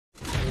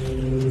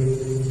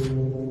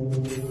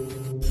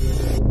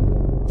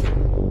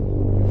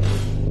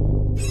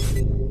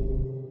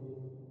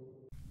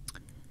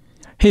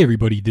Hey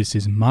everybody, this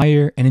is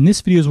Meyer, and in this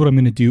video what I'm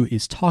going to do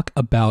is talk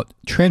about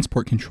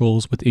transport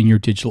controls within your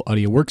digital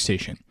audio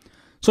workstation.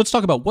 So let's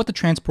talk about what the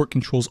transport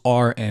controls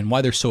are and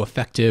why they're so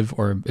effective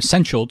or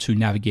essential to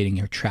navigating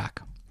your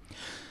track.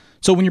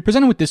 So when you're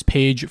presented with this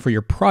page for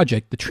your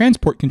project, the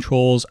transport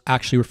controls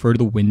actually refer to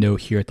the window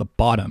here at the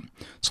bottom.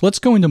 So let's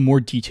go into more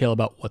detail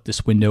about what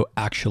this window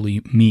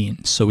actually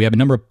means. So we have a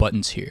number of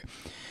buttons here.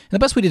 And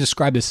the best way to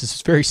describe this is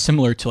it's very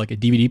similar to like a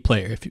DVD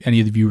player, if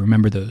any of you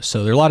remember those.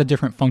 So there are a lot of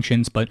different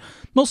functions, but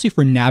mostly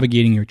for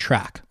navigating your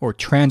track or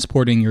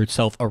transporting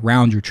yourself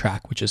around your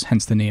track, which is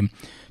hence the name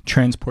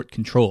transport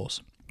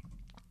controls.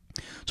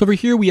 So over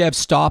here we have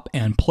stop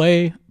and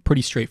play.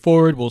 Pretty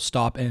straightforward. We'll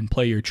stop and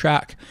play your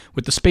track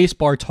with the space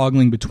bar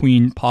toggling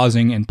between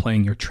pausing and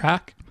playing your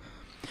track.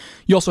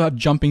 You also have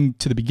jumping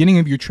to the beginning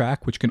of your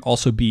track, which can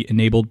also be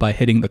enabled by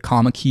hitting the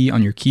comma key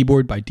on your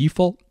keyboard by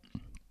default.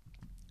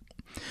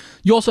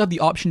 You also have the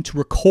option to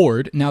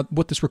record. Now,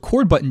 what this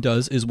record button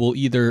does is we'll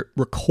either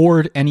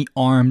record any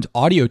armed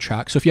audio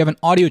track. So if you have an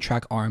audio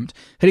track armed,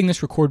 hitting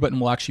this record button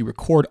will actually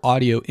record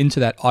audio into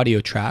that audio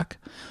track.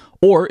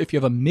 Or if you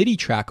have a MIDI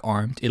track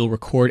armed, it'll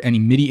record any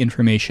MIDI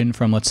information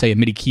from, let's say, a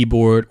MIDI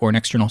keyboard or an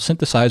external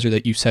synthesizer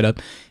that you've set up.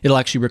 It'll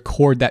actually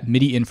record that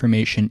MIDI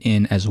information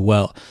in as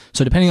well.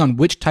 So depending on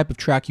which type of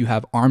track you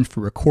have armed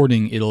for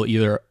recording, it'll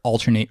either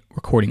alternate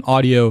recording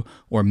audio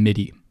or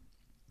MIDI.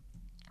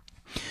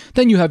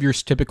 Then you have your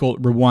typical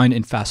rewind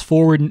and fast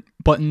forward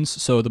buttons.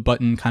 So the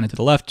button kind of to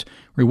the left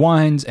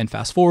rewinds and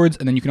fast forwards,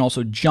 and then you can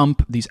also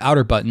jump these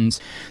outer buttons.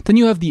 Then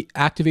you have the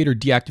activate or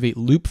deactivate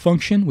loop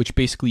function, which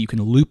basically you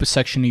can loop a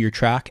section of your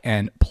track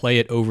and play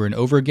it over and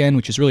over again,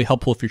 which is really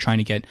helpful if you're trying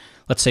to get,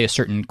 let's say, a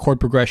certain chord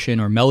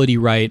progression or melody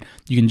right.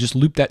 You can just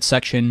loop that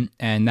section,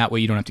 and that way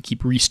you don't have to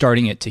keep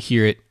restarting it to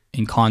hear it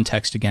in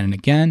context again and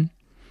again.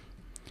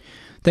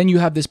 Then you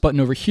have this button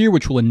over here,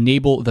 which will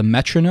enable the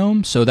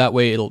metronome. So that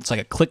way it's like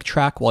a click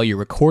track while you're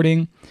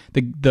recording.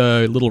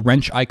 The little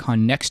wrench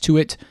icon next to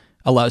it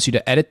allows you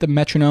to edit the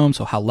metronome,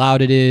 so how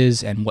loud it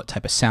is and what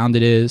type of sound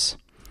it is.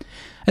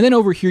 And then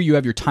over here you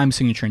have your time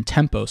signature and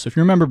tempo. So if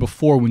you remember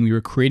before when we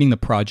were creating the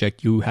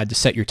project, you had to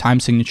set your time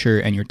signature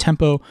and your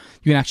tempo.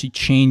 You can actually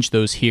change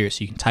those here.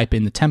 So you can type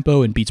in the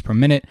tempo in beats per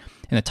minute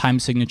and the time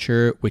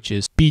signature, which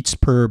is beats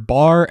per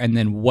bar, and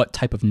then what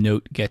type of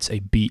note gets a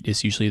beat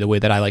is usually the way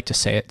that I like to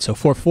say it. So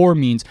 4/4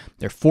 means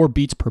there are 4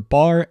 beats per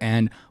bar,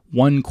 and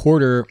a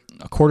quarter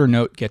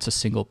note gets a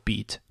single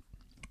beat.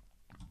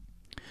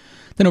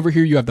 Then over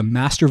here you have the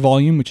master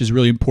volume, which is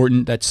really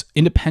important. That's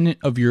independent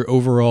of your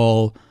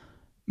overall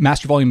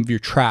master volume of your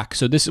track.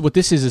 So what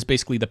this is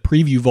basically the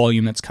preview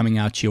volume that's coming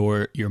out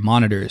your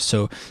monitors.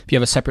 So if you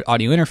have a separate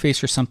audio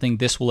interface or something,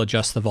 this will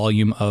adjust the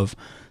volume of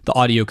the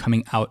audio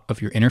coming out of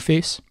your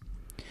interface.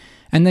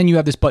 And then you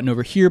have this button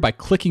over here. By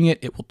clicking it,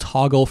 it will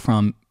toggle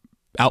from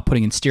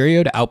outputting in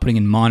stereo to outputting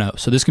in mono.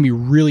 So this can be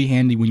really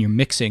handy when you're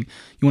mixing.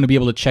 You want to be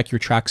able to check your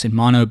tracks in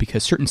mono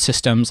because certain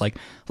systems like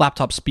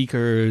laptop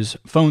speakers,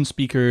 phone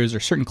speakers, or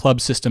certain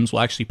club systems will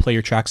actually play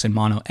your tracks in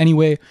mono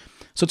anyway.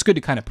 So it's good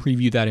to kind of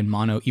preview that in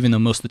mono, even though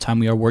most of the time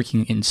we are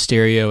working in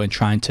stereo and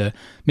trying to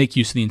make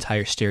use of the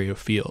entire stereo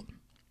field.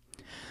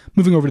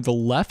 Moving over to the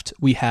left,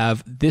 we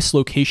have this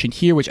location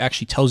here, which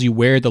actually tells you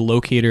where the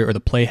locator or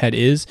the playhead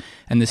is.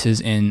 And this is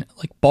in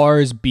like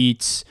bars,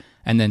 beats,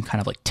 and then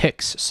kind of like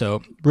ticks.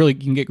 So really, you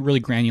can get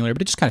really granular,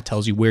 but it just kind of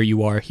tells you where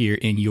you are here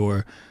in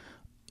your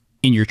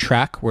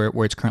track, where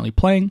it's currently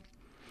playing.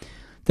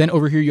 Then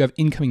over here you have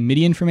incoming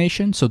MIDI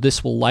information. So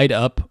this will light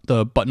up,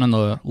 the button on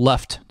the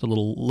left, the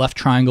little left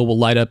triangle will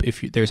light up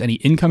if there's any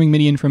incoming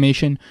MIDI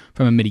information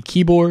from a MIDI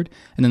keyboard.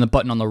 And then the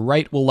button on the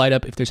right will light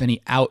up if there's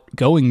any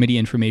outgoing MIDI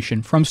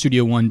information from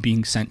Studio One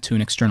being sent to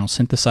an external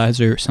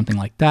synthesizer or something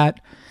like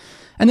that.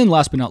 And then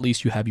last but not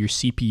least, you have your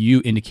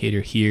CPU indicator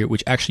here,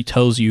 which actually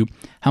tells you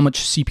how much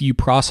CPU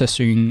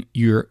processing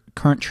your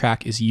current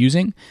track is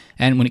using.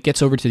 And when it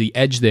gets over to the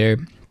edge there,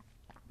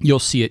 you'll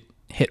see it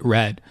hit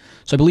red.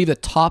 So I believe the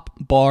top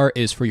bar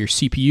is for your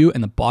CPU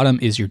and the bottom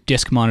is your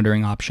disk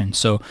monitoring option.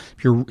 So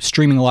if you're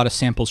streaming a lot of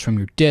samples from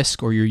your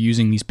disk or you're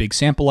using these big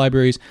sample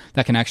libraries,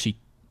 that can actually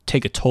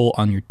take a toll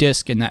on your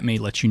disk, and that may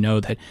let you know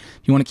that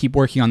if you want to keep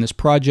working on this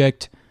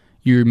project,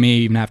 you may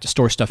even have to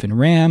store stuff in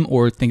RAM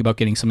or think about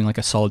getting something like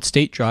a solid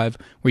state drive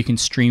where you can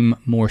stream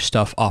more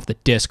stuff off the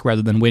disk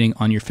rather than waiting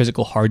on your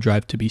physical hard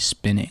drive to be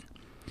spinning.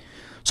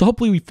 So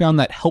hopefully we found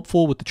that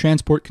helpful with the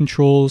transport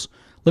controls.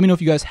 Let me know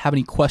if you guys have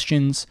any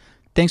questions.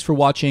 Thanks for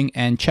watching,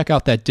 and check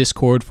out that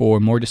Discord for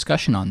more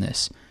discussion on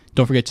this.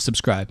 Don't forget to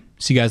subscribe.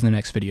 See you guys in the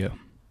next video.